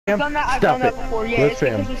I've done that before. Yeah,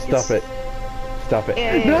 Ruisfam, stop it. Stop it.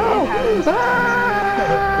 Yeah, No!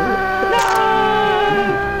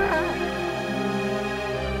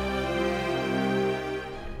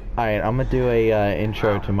 Alright, I'm gonna do a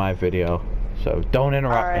intro to my video, so don't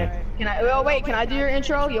interrupt me. Can I? Oh wait, can I do your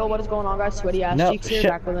intro? Yo, what is going on, guys? Sweaty ass cheeks here,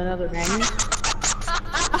 back with another banger.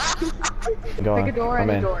 Go on. Pick a door, I'm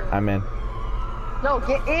any in. door. I'm in. No,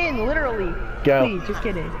 get in, literally. Go. Please, just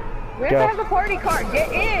get in. We have Go. to have the party card.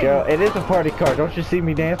 Get in. Go. It is a party card. Don't you see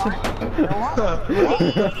me dancing? You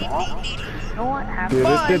know what? Have fun.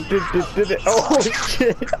 Oh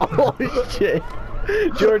shit! Oh shit!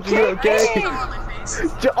 George, you okay?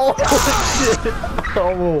 Oh shit!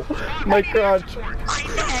 Oh my crotch!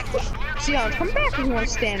 Sion, come back if you want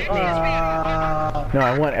to stand. No,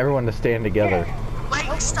 I want everyone to stand together.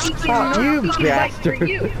 Oh, you bastard!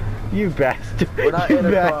 You bastard! You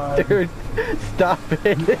bastard! Stop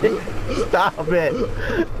it! Stop it!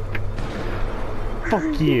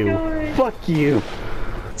 Fuck you! Fuck you!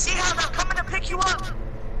 See how they're coming to pick you up?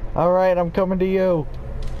 Alright, I'm coming to you.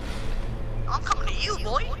 I'm coming to you,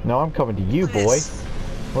 boy. No, I'm coming to you, boy.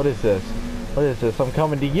 What is this? What is this? I'm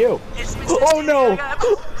coming to you. Oh no!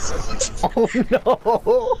 Oh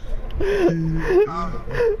no!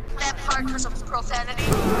 That part because of profanity.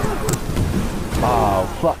 Oh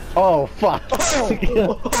fuck! Oh fuck!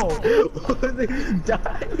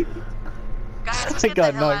 Guys, let's I get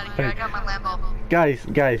got the hell out of knocked. here. I got my Lambo.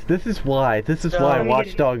 Guys, this is why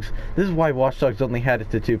Watch Dogs only had it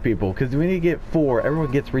to 2 people, because when you get 4,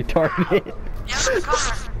 everyone gets retarded. Yeah, the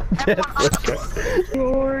car. Everyone on the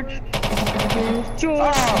floor.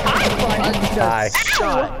 George. Hi.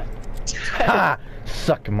 Ha!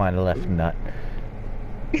 Suck my left nut.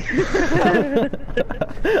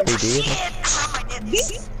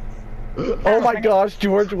 Oh my gosh,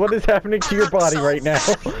 George, what is happening to your body right now?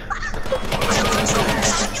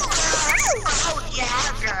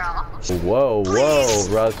 Whoa,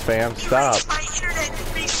 Ruisfam, stop.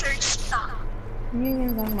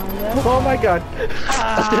 Oh my god.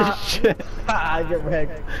 Shit. I get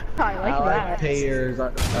wrecked. I like that. Payers.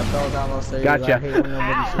 I fell down those stairs. Gotcha. I hate when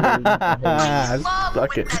nobody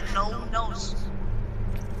Suck it.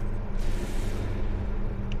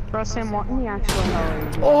 Ruisfam, what in the actual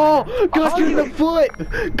hell? Oh, got you in the foot.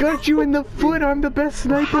 Got you in the foot. I'm the best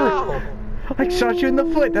sniper. I shot you in the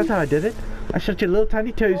foot. That's how I did it. I shot your little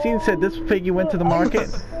tiny toesy and said this piggy went to the market.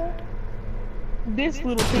 This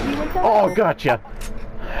little piggy went down? Oh, gotcha.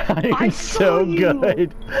 I am so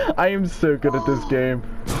good. I am so good at this game.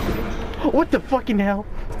 What the fucking hell?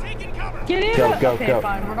 Get in. Go.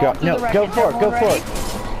 No, go for it. Go for it.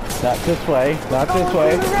 Not this way. Not this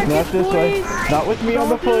way. Not this way. Not with me on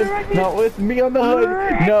the hood. Not with me on the hood.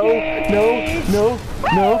 No.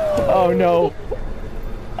 Oh no.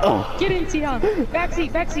 Oh. Get in, Sion.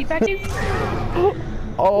 Backseat.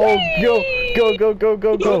 Oh, go.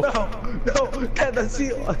 No, can't I see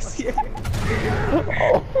it?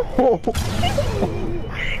 Oh.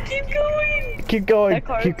 Keep going.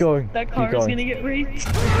 Keep going. That car's gonna get raped.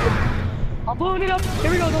 I'm blowing it up.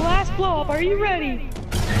 Here we go. The last blow up. Are you ready?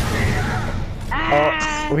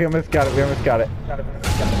 Oh, we almost got it.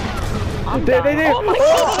 There. Oh my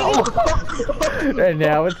god! And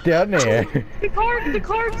now it's down there. The car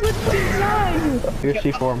flipped inside. Your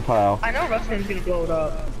C4 pile. I know Ruisfam's gonna blow it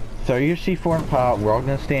up. So your C4 pile. We're all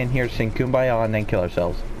gonna stand here, sing Kumbaya, and then kill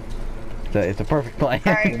ourselves. So it's a perfect plan.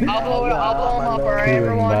 Alright, I'll blow him up, alright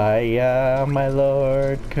everyone? Kumbaya, my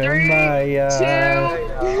lord, Kumbaya.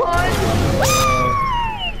 3, 2, 1.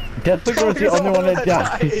 Deathwick was the only one that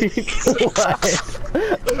died.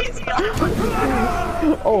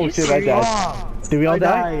 Oh shit, I died. Did we all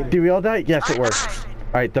die? Did we all die? Yes, it worked.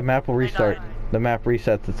 Alright, the map will restart. The map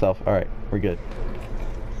resets itself. Alright, we're good.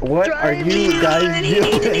 What are you guys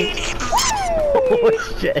doing? Oh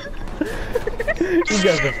shit. You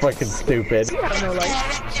guys are fucking stupid. I don't know, like...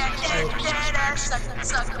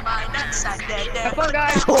 Have fun,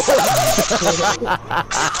 guys!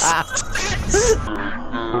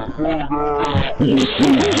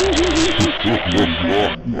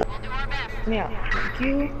 Yeah, thank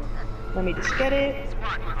you. Let me just get it.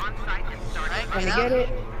 Let me get it.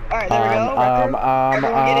 Alright, there we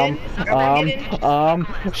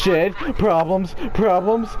go. Shit. Problems.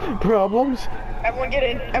 Everyone get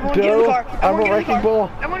in. Everyone get in the car. I'm a wrecking ball.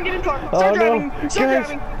 Everyone get in the car. Start driving. Start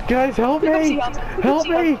driving. Guys, help me. Help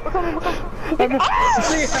me.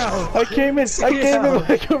 I came in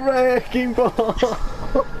like a wrecking ball.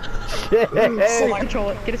 Shit. Oh my, control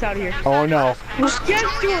it. Get us out of here. Oh no.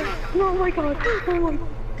 Yes, George. Oh my god. Oh my.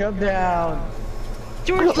 Come down.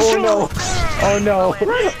 George, oh no. Oh no.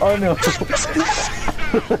 Oh no.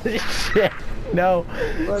 Shit. No,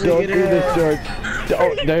 don't do this, George.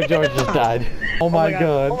 Oh, there, George just died. Oh my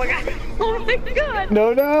god. Oh my god. Oh my god.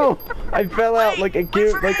 No, no! I fell out like a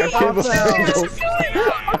kid, like a kid with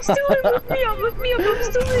I'm still in. Lift me up. Lift me up. I'm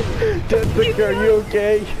still in. Jessica, are you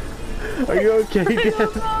okay? Are you okay, Des?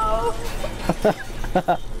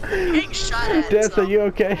 Getting shot at. Des, are you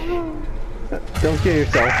okay? Don't kill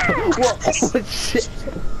yourself. Whoa, oh, shit.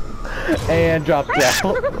 And drop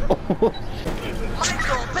down.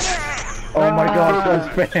 Oh my gosh, those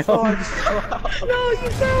failed. No, you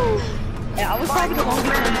fell. Yeah, I was probably the longest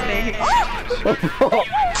one staying.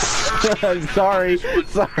 Sorry.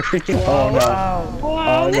 Oh no. Wow.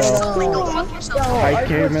 Oh no. I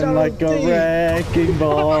came in like a wrecking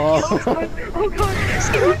ball. Oh god.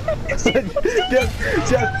 Just,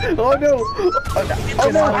 oh no. Oh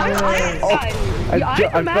no.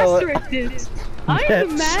 I'm the master at this. I am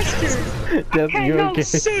the master. Jess, you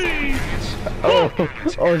okay?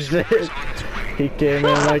 Oh shit. He came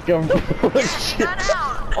in like a shit.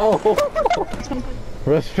 Oh.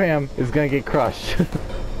 Ruisfam is gonna get crushed.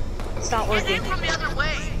 It's not working. From the other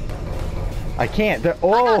way. I can't.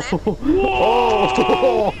 Oh.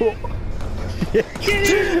 Oh. Get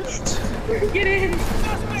in. Get in.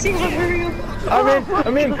 See what hurry up.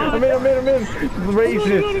 I'm in.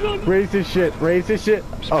 Raise this shit.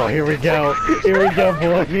 Oh, here we go,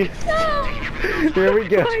 boys. Here we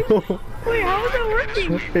go. Wait, how is that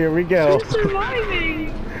working? Here we go. I'm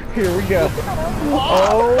surviving. Here we go.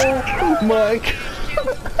 Oh my god.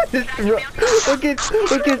 Look at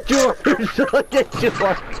George. Look at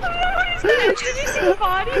George. Did you see the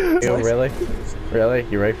body? Yo, really?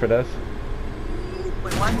 You ready for this?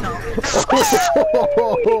 Wait, what? No.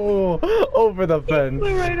 Over the fence.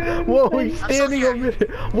 Whoa, he's standing over there.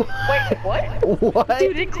 Wait, what? What?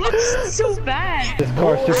 Dude, it looks so bad. This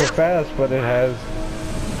car's super fast, but it has.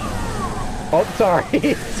 Oh, sorry.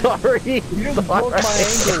 You just broke my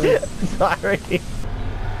ankle. Sorry.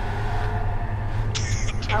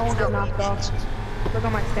 I won't get knocked off. Look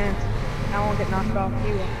on my stance. I won't get knocked off.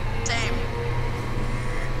 You will. Same.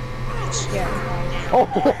 Yeah. Oh.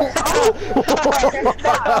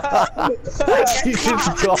 He's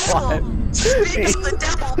just gone.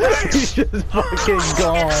 He's just fucking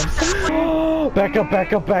gone. Back up.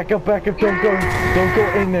 Don't go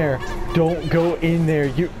in there. Don't go in there.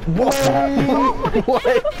 You. What? What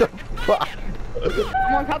the fuck?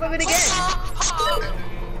 I'm on top of it again.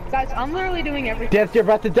 Guys, I'm literally doing everything. Death, you're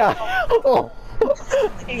about to die. Oh.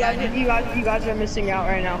 You guys are missing out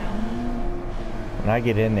right now. When I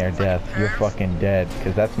get in there, Death, you're fucking dead,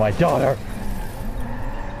 because that's my daughter.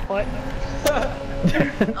 What?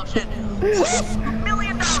 Oh shit. $1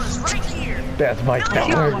 million right here. That's my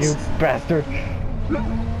daughter, you bastard.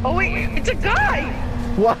 Oh wait, it's a guy!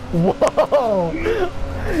 What? Whoa!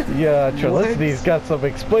 Yeah, Trelicity's got some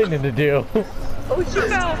explaining to do. Oh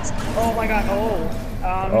shit! Oh my god,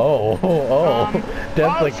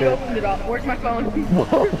 That's like she opened it up. Where's my phone?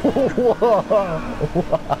 Whoa!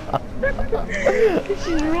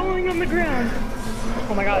 She's rolling on the ground.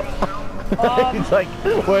 Oh my god. He's like,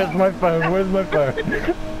 where's my phone?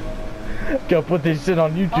 Go put this shit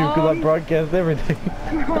on YouTube because I broadcast everything.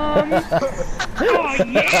 Oh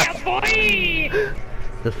yeah, boy!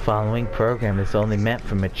 The following program is only meant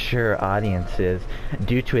for mature audiences.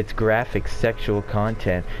 Due to its graphic sexual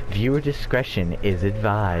content, viewer discretion is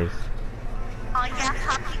advised. Oh yeah,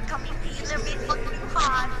 puppy, come in here, let me fuck you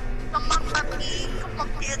hard. Come on, puppy, come on,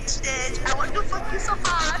 bitch. I want to fuck you so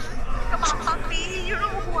hard. Come on, puppy, you know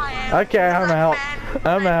who I am. Okay, I'm out.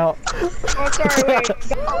 Oh, sorry, wait.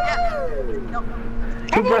 Oh yeah. No.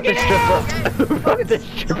 Who brought the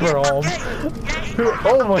stripper home?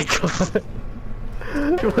 Oh my god.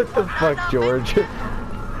 What the fuck, George?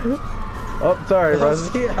 Oh, sorry, Russ.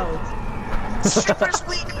 Stripper's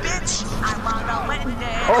weak, bitch. I wanna win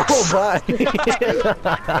this. Oh, bye.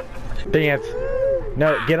 Dance.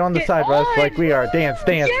 No, get on the side, Russ, like we are. Dance.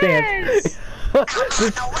 Yes.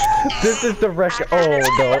 This is the record. Oh,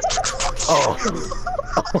 no. Oh.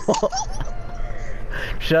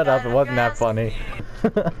 Shut up, it wasn't that funny.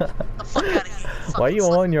 Why are you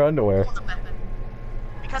all in your underwear?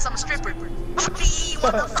 Because I'm a stripper.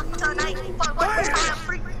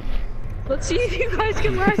 Let's see if you guys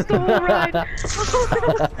can last the whole ride.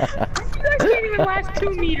 You guys can't even last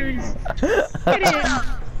 2 meters. Get in.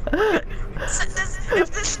 If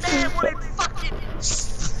this man wouldn't fucking...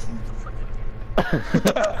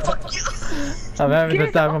 Fuck you. I'm having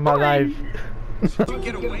the time of my life.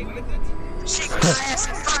 Get away with it. Shake your ass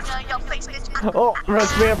in front of your face, bitch. Oh,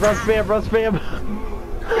 Ruisfam.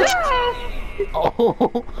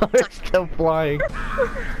 Oh, they're still flying.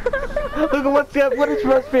 Look at what is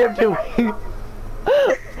Ruisfam doing?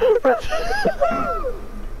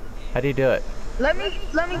 How do you do it? Let me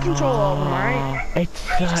control all of them, alright?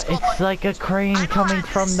 It's like a crane coming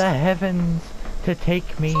from the heavens to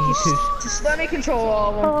take me to... Just let me control all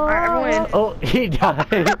of them. Alright, everyone in. Oh, he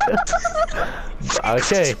died.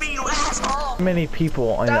 Okay. How many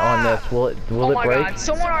people on this? Will it break? Oh my god,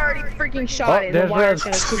 someone already freaking shot it. The wire's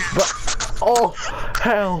gonna snap. Oh,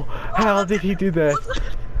 how did he do that?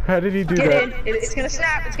 How did he do that? Get in. It's gonna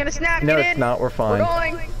snap. It's gonna snap. No, Get in. it's not. We're fine. We're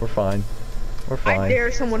going. We're fine. We're I fine.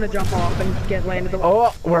 dare someone to jump off and get landed.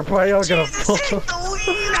 Oh, we're probably all gonna fall.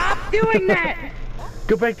 Stop doing that.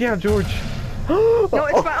 Go back down, George. No,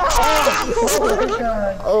 it's fine.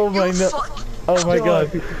 Oh my no. Oh my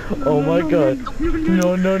god. Oh my god.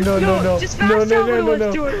 No, no, no, no, no. Just No, fast no, no, travel, no,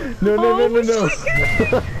 let's no. do it. No, no, no, no, no.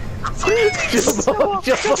 Jump off,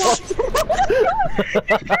 jump off.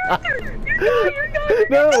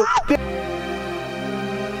 No.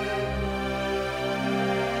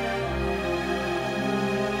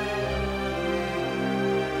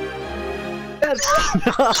 No.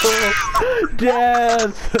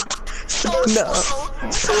 Death. No.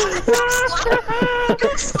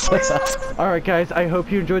 Alright guys, I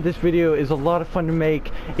hope you enjoyed this video. It's a lot of fun to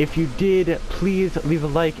make. If you did, please leave a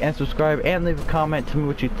like and subscribe and leave a comment. Tell me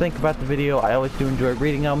what you think about the video. I always do enjoy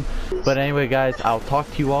reading them. But anyway guys, I'll talk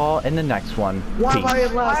to you all in the next one. Peace. Oh my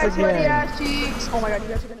god, you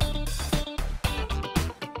guys are gonna...